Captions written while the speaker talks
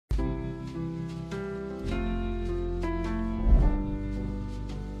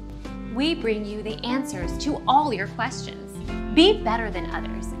we bring you the answers to all your questions. Be better than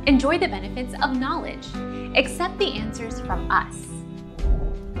others. Enjoy the benefits of knowledge. Accept the answers from us.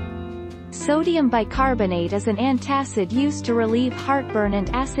 Sodium bicarbonate is an antacid used to relieve heartburn and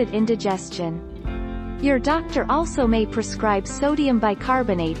acid indigestion. Your doctor also may prescribe sodium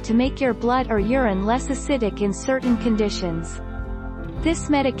bicarbonate to make your blood or urine less acidic in certain conditions. This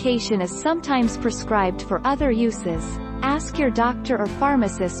medication is sometimes prescribed for other uses. Ask your doctor or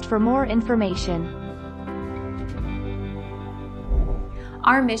pharmacist for more information.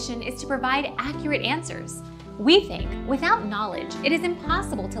 Our mission is to provide accurate answers. We think without knowledge, it is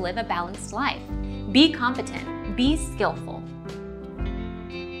impossible to live a balanced life. Be competent, be skillful.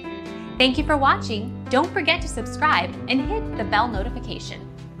 Thank you for watching. Don't forget to subscribe and hit the bell notification.